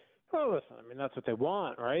 Well, listen, I mean, that's what they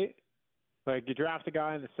want, right? Like, you draft a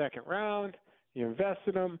guy in the second round, you invest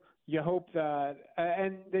in him, you hope that –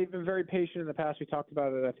 and they've been very patient in the past. We talked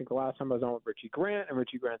about it, I think, the last time I was on with Richie Grant, and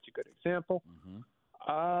Richie Grant's a good example.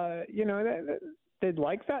 They'd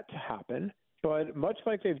like that to happen. But much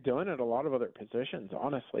like they've done at a lot of other positions,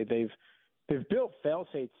 honestly, they've built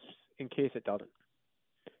fail-safes in case it doesn't.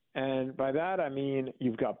 And by that, I mean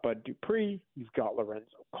you've got Bud Dupree, you've got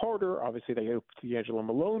Lorenzo Carter. Obviously, they hope D'Angelo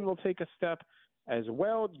Malone will take a step as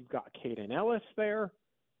well. You've got Caden Ellis there.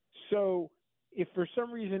 So if for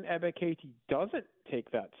some reason Ebiketie doesn't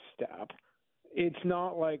take that step, it's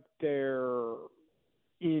not like they're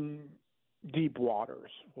in – deep waters,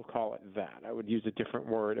 we'll call it that. I would use a different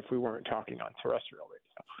word if we weren't talking on terrestrial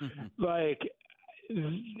radio. Like,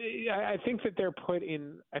 I think that they're put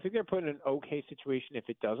in an okay situation if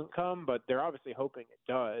it doesn't come, but they're obviously hoping it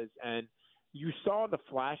does. And you saw the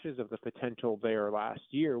flashes of the potential there last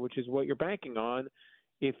year, which is what you're banking on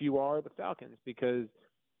if you are the Falcons, because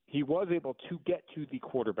he was able to get to the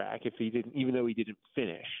quarterback even though he didn't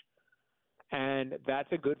finish. And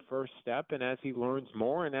that's a good first step. And as he learns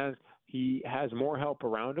more and as he has more help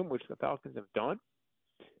around him, which the Falcons have done,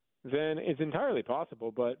 then it's entirely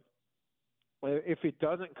possible. But if it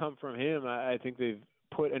doesn't come from him, I think they've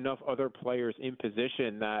put enough other players in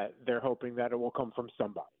position that they're hoping that it will come from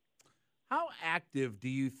somebody. How active do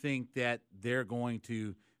you think that they're going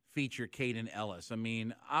to feature Caden Ellis? I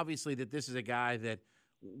mean, obviously that this is a guy that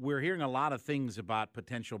we're hearing a lot of things about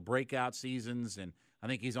potential breakout seasons, and I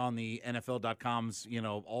think he's on the NFL.com's,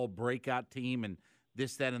 all breakout team and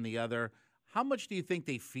this, that, and the other. How much do you think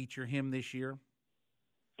they feature him this year?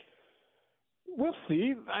 We'll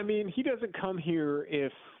see. I mean, he doesn't come here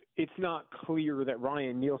if it's not clear that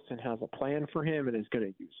Ryan Nielsen has a plan for him and is going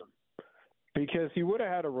to use him. Because he would have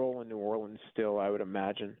had a role in New Orleans still, I would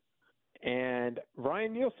imagine. And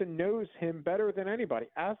Ryan Nielsen knows him better than anybody,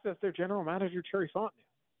 as does their general manager, Terry Fontenot,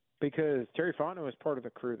 because Terry Fontenot was part of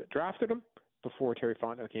the crew that drafted him before Terry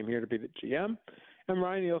Fontenot came here to be the GM. And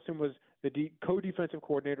Ryan Nielsen was the co-defensive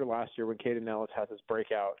coordinator last year when Caden Ellis had his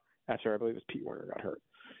breakout after, I believe it was Pete Werner got hurt.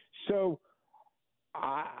 So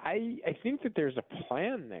I think that there's a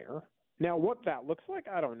plan there. Now, what that looks like,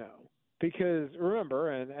 I don't know. Because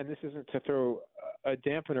remember, and this isn't to throw a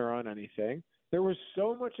dampener on anything, there was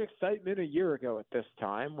so much excitement a year ago at this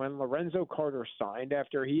time when Lorenzo Carter signed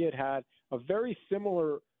after he had a very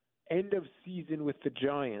similar end of season with the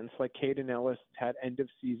Giants, like Caden Ellis had end of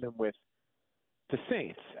season with the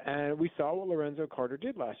Saints. And we saw what Lorenzo Carter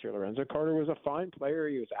did last year. Lorenzo Carter was a fine player.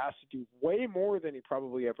 He was asked to do way more than he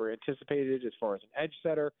probably ever anticipated as far as an edge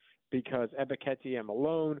setter, because Ebiketie and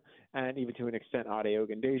Malone, and even to an extent Ade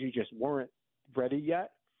Ogundeji, just weren't ready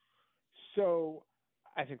yet. So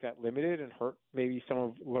I think that limited and hurt maybe some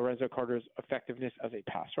of Lorenzo Carter's effectiveness as a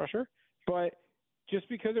pass rusher. But just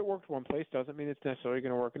because it worked one place doesn't mean it's necessarily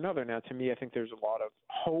going to work another. Now, to me, I think there's a lot of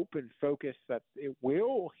hope and focus that it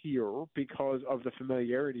will here because of the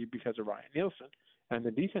familiarity, because of Ryan Nielsen and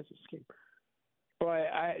the defensive scheme. But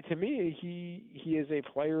to me, he is a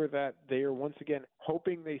player that they are once again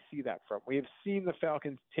hoping they see that from. We have seen the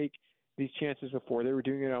Falcons take these chances before. They were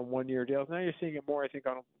doing it on one-year deals. Now you're seeing it more, I think,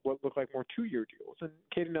 on what look like more two-year deals. And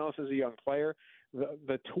Caden Ellis is a young player.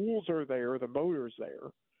 The tools are there. The motor's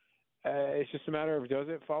there. It's just a matter of does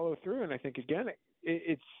it follow through. And I think, again,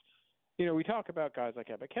 it's – we talk about guys like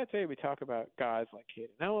Ebiketie. We talk about guys like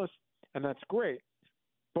Caden Ellis, and that's great.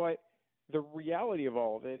 But – the reality of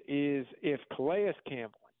all of it is if Calais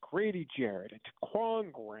Campbell and Grady Jarrett and Taquan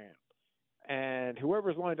Graham and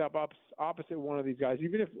whoever's lined up opposite one of these guys,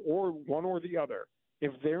 even if or one or the other,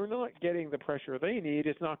 if they're not getting the pressure they need,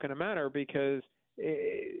 it's not going to matter because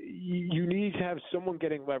you need to have someone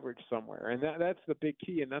getting leverage somewhere. And that's the big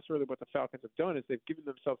key, and that's really what the Falcons have done is they've given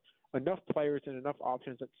themselves enough players and enough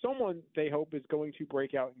options that someone they hope is going to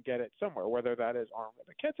break out and get it somewhere, whether that is Arnold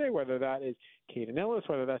Ebiketie, whether that is Caden Ellis,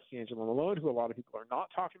 whether that's D'Angelo Malone, who a lot of people are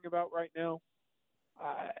not talking about right now.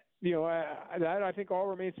 That I think all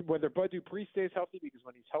remains, whether Bud Dupree stays healthy, because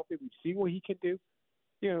when he's healthy, we've seen what he can do.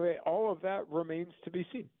 All of that remains to be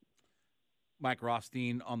seen. Mike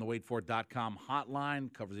Rothstein on the waitfor.com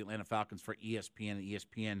hotline, covers the Atlanta Falcons for ESPN and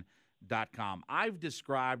ESPN.com. I've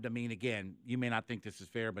described, again, you may not think this is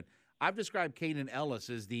fair, but I've described Caden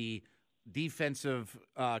Ellis as the defensive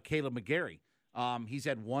Caleb McGarry. He's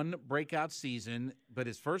had one breakout season, but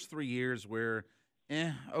his first 3 years were,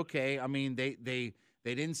 okay.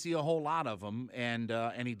 They didn't see a whole lot of him, and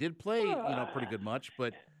he did play, pretty good much.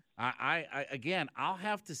 But I'll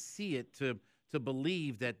have to see it to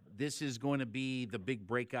believe that this is going to be the big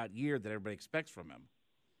breakout year that everybody expects from him.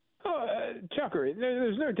 Chuckery,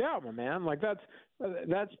 there's no doubt, my man. Like that's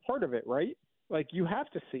part of it, right? Like you have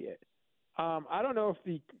to see it. I don't know if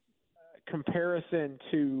the comparison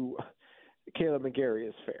to Caleb McGarry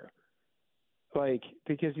is fair. Like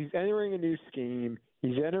because he's entering a new scheme,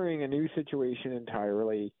 he's entering a new situation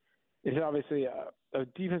entirely. He's obviously a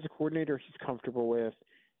defensive coordinator he's comfortable with,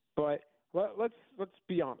 but let's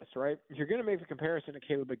be honest, right? If you're going to make a comparison to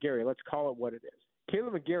Caleb McGarry, let's call it what it is.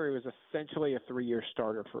 Caleb McGarry was essentially a 3-year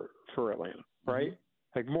starter for Atlanta, right?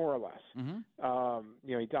 Mm-hmm. Like more or less. Mm-hmm.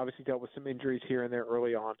 He obviously dealt with some injuries here and there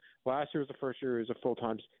early on. Last year was the first year he was a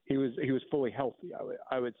full-time. He was fully healthy,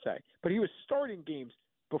 I would say, but he was starting games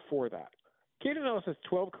before that. Caden Ellis has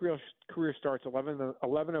 12 career starts,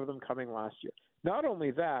 11 of them coming last year. Not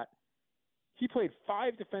only that, he played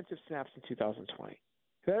 5 defensive snaps in 2020.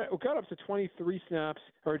 That got up to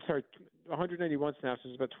 181 snaps,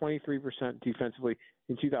 which is about 23% defensively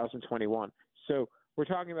in 2021. So we're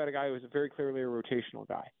talking about a guy who was very clearly a rotational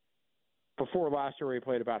guy. Before last year, where he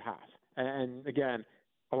played about half. And again,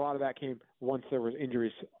 a lot of that came once there was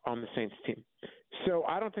injuries on the Saints team. So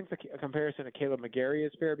I don't think the comparison to Caleb McGarry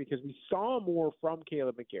is fair because we saw more from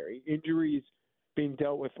Caleb McGarry, injuries being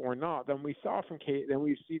dealt with or not, than we've seen from Caden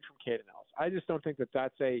Ellis. I just don't think that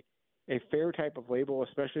that's a fair type of label,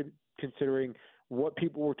 especially considering what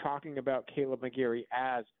people were talking about Caleb McGarry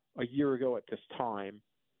as a year ago at this time,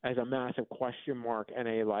 as a massive question mark and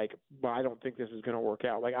I don't think this is going to work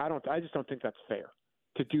out. I just don't think that's fair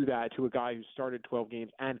to do that to a guy who started 12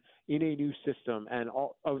 games and in a new system, and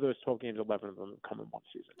all of those 12 games, 11 of them come in one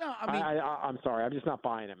season. No, I'm sorry, I'm just not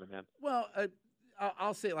buying him, man. Well,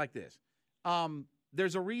 I'll say it like this: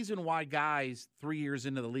 there's a reason why guys 3 years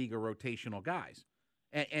into the league are rotational guys.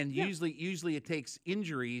 And usually it takes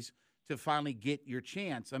injuries to finally get your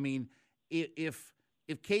chance. If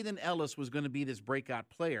Caden Ellis was going to be this breakout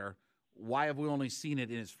player, why have we only seen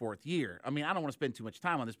it in his fourth year? I mean, I don't want to spend too much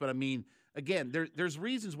time on this, but I mean, again, there's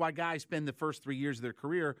reasons why guys spend the first 3 years of their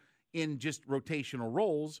career in just rotational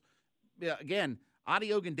roles. Again, Adi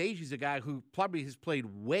Ogundeji is a guy who probably has played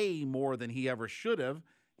way more than he ever should have.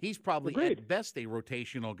 He's probably at best a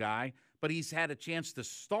rotational guy, but he's had a chance to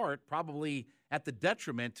start probably at the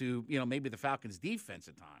detriment to, maybe the Falcons' defense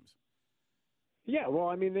at times. Yeah, well,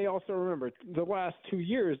 I mean, they also remember the last 2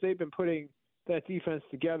 years they've been putting that defense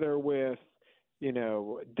together with,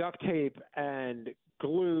 duct tape and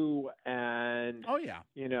glue and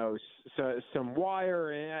some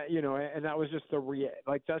wire and that was just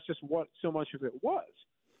that's just what so much of it was.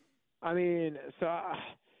 I mean,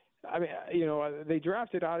 they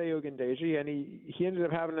drafted Adi Ogundeji and he ended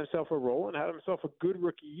up having himself a role and had himself a good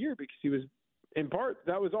rookie year because he was, in part,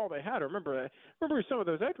 that was all they had. Remember who some of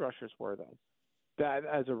those edge rushers were then, that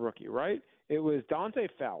as a rookie, right? It was Dante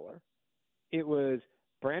Fowler. It was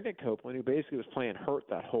Brandon Copeland, who basically was playing hurt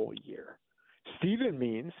that whole year. Steven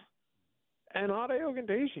Means, and Adi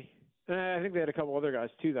Ogundeji. And I think they had a couple other guys,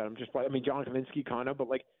 too, that John Kaminsky kind of, but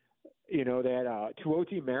they had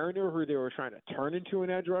Tuoti Mariner, who they were trying to turn into an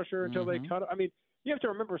edge rusher until they cut him. I mean, you have to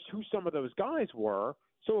remember who some of those guys were.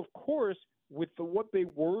 So, of course, with what they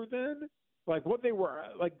were then,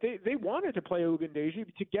 they wanted to play Ogundeji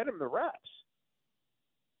to get him the reps.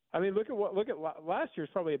 I mean, look at last year's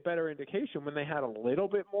probably a better indication when they had a little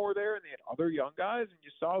bit more there and they had other young guys, and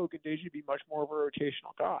you saw Ogundeji be much more of a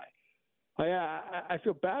rotational guy. I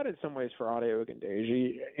feel bad in some ways for Adi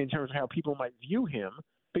Ogundeji in terms of how people might view him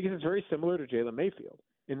because it's very similar to Jalen Mayfield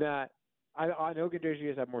in that I know Ogundeji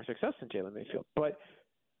has had more success than Jalen Mayfield, but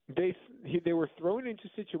they were thrown into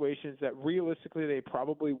situations that realistically they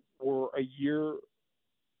probably were a year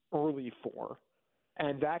early for,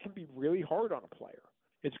 and that can be really hard on a player.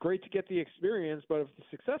 It's great to get the experience, but if the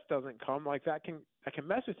success doesn't come, that can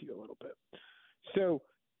mess with you a little bit. So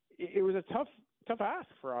it was a tough ask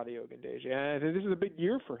for Adi Ogundeji, and this is a big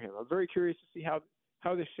year for him. I'm very curious to see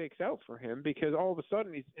how this shakes out for him because all of a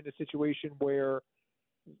sudden he's in a situation where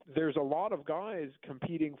there's a lot of guys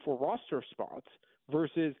competing for roster spots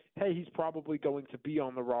versus, hey, he's probably going to be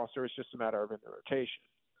on the roster. It's just a matter of in the rotation.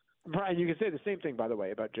 Brian, you can say the same thing, by the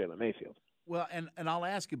way, about Jalen Mayfield. Well, and I'll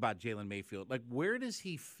ask you about Jalen Mayfield. Where does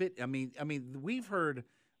he fit? I mean, we've heard,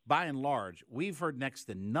 by and large, next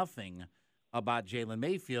to nothing about Jalen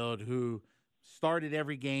Mayfield, who started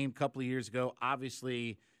every game a couple of years ago.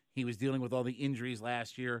 Obviously, he was dealing with all the injuries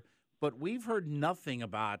last year. But we've heard nothing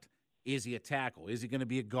about, is he a tackle? Is he going to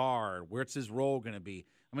be a guard? Where's his role going to be?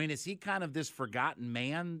 I mean, is he kind of this forgotten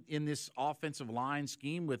man in this offensive line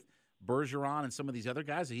scheme with Bergeron and some of these other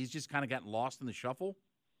guys? He's just kind of gotten lost in the shuffle?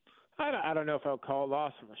 I don't know if I'll call it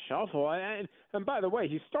lost in the shuffle. And by the way,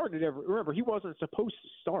 he started remember, he wasn't supposed to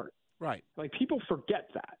start. Right. People forget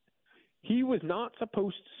that. He was not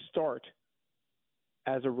supposed to start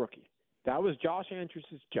as a rookie. That was Josh Andrews'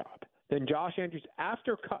 job. Then Josh Andrews,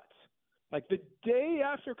 after cuts, the day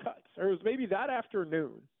after cuts, or it was maybe that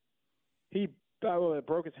afternoon, he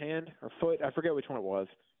broke his hand or foot. I forget which one it was.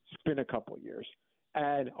 It's been a couple of years.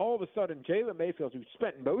 And all of a sudden, Jalen Mayfield, who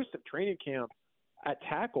spent most of training camp at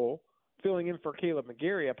tackle, filling in for Caleb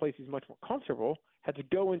McGarry, a place he's much more comfortable, had to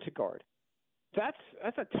go into guard. That's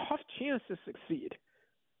a tough chance to succeed.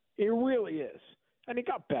 It really is. And it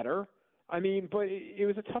got better. I mean, but it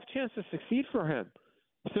was a tough chance to succeed for him.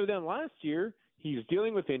 So then last year, he was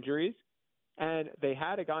dealing with injuries, and they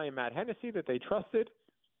had a guy in Matt Hennessy that they trusted.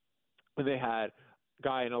 And they had a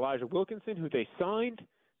guy in Elijah Wilkinson who they signed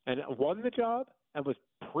and won the job and was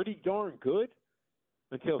pretty darn good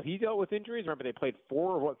until he dealt with injuries. Remember, they played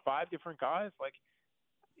 5 different guys?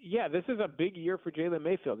 This is a big year for Jalen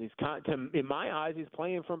Mayfield. In my eyes, he's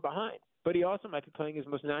playing from behind. But he also might be playing his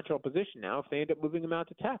most natural position now if they end up moving him out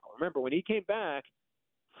to tackle. Remember, when he came back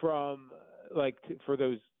from,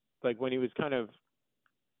 when he was kind of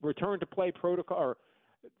returned to play protocol, or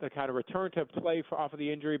the kind of return to play off of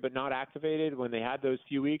the injury but not activated when they had those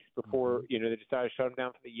few weeks before, they decided to shut him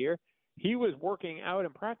down for the year, he was working out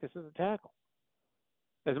in practice as a tackle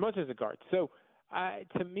as much as a guard. So,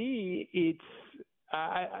 to me,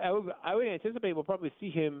 I would anticipate we'll probably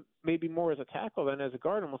see him maybe more as a tackle than as a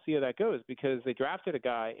guard, and we'll see how that goes because they drafted a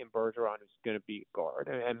guy in Bergeron who's going to be a guard,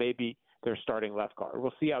 and maybe they're starting left guard.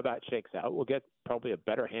 We'll see how that shakes out. We'll get probably a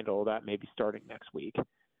better handle of that maybe starting next week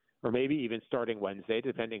or maybe even starting Wednesday,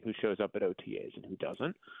 depending who shows up at OTAs and who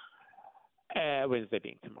doesn't. Wednesday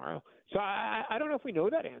being tomorrow. So I don't know if we know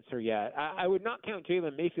that answer yet. I would not count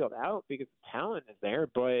Jalen Mayfield out because the talent is there,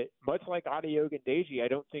 but much like Adi Ogundeji, I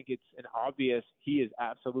don't think it's an obvious he is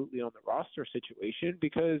absolutely on the roster situation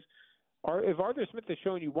because if Arthur Smith is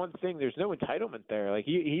showing you one thing, there's no entitlement there. Like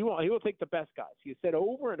he will take the best guys. He said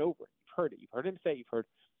over and over. You've heard it. You've heard him say it. You've heard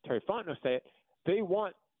Terry Fontenot say it. They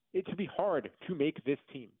want it to be hard to make this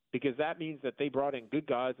team because that means that they brought in good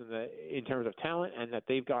guys in terms of talent and that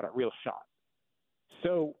they've got a real shot.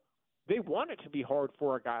 So they want it to be hard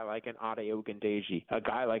for a guy like an Ade Ogundeji, a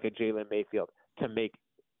guy like a Jalen Mayfield to make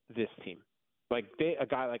this team. Like a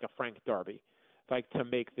guy like a Frank Darby, like to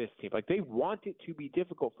make this team. Like they want it to be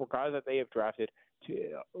difficult for guys that they have drafted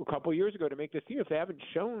a couple years ago to make this team if they haven't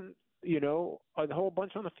shown, a whole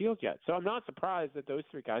bunch on the field yet. So I'm not surprised that those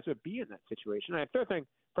three guys would be in that situation. I throw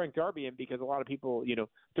Frank Darby in because a lot of people,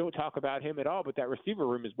 don't talk about him at all, but that receiver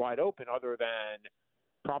room is wide open other than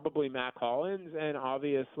probably Matt Collins and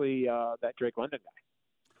obviously that Drake London guy.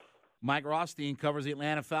 Mike Rothstein covers the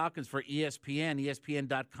Atlanta Falcons for ESPN.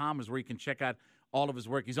 ESPN.com is where you can check out all of his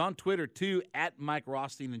work. He's on Twitter, too, at Mike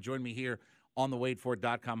Rothstein, and join me here on the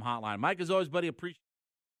waitfor.com hotline. Mike, as always, buddy, appreciate it.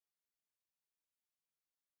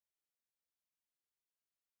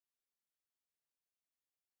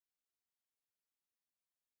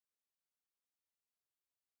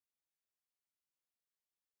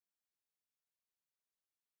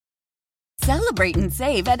 Celebrate and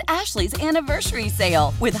save at Ashley's Anniversary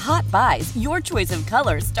Sale. With Hot Buys, your choice of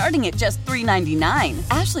colors starting at just $3.99.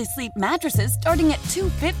 Ashley Sleep mattresses starting at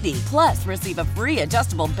 $2.50. Plus, receive a free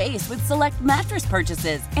adjustable base with select mattress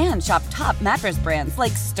purchases. And shop top mattress brands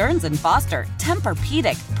like Stearns & Foster,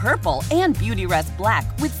 Tempur-Pedic, Purple, and Beautyrest Black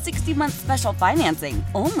with 60-month special financing.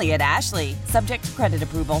 Only at Ashley. Subject to credit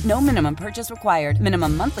approval. No minimum purchase required.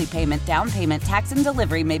 Minimum monthly payment, down payment, tax, and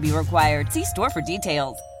delivery may be required. See store for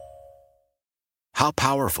details. How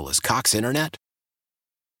powerful is Cox Internet?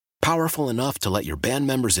 Powerful enough to let your band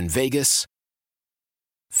members in Vegas,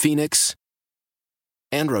 Phoenix,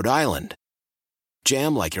 and Rhode Island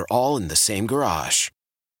jam like you're all in the same garage.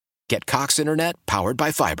 Get Cox Internet powered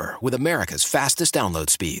by fiber with America's fastest download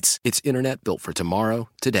speeds. It's internet built for tomorrow,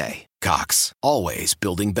 today. Cox, always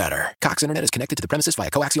building better. Cox Internet is connected to the premises via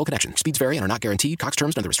coaxial connection. Speeds vary and are not guaranteed. Cox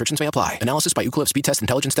terms and other restrictions may apply. Analysis by Ookla Speed Test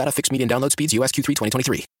Intelligence Data. Fixed median download speeds. US Q3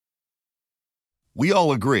 2023. We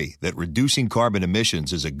all agree that reducing carbon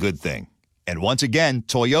emissions is a good thing. And once again,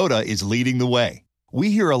 Toyota is leading the way.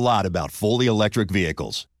 We hear a lot about fully electric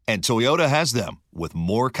vehicles, and Toyota has them, with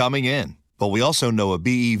more coming in. But we also know a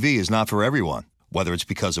BEV is not for everyone, whether it's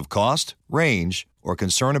because of cost, range, or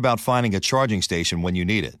concern about finding a charging station when you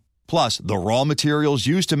need it. Plus, the raw materials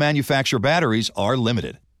used to manufacture batteries are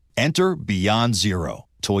limited. Enter Beyond Zero,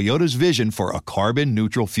 Toyota's vision for a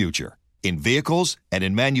carbon-neutral future. In vehicles and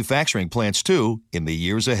in manufacturing plants, too, in the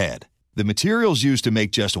years ahead. The materials used to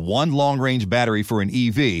make just one long-range battery for an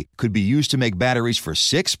EV could be used to make batteries for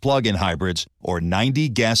 6 plug-in hybrids or 90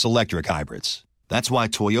 gas-electric hybrids. That's why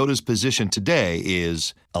Toyota's position today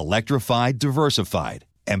is electrified, diversified,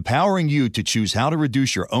 empowering you to choose how to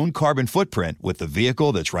reduce your own carbon footprint with the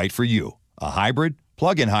vehicle that's right for you, a hybrid,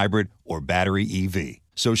 plug-in hybrid, or battery EV.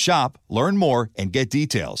 So shop, learn more, and get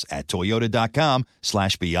details at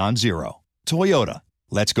toyota.com/beyond zero. Toyota,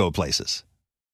 let's go places.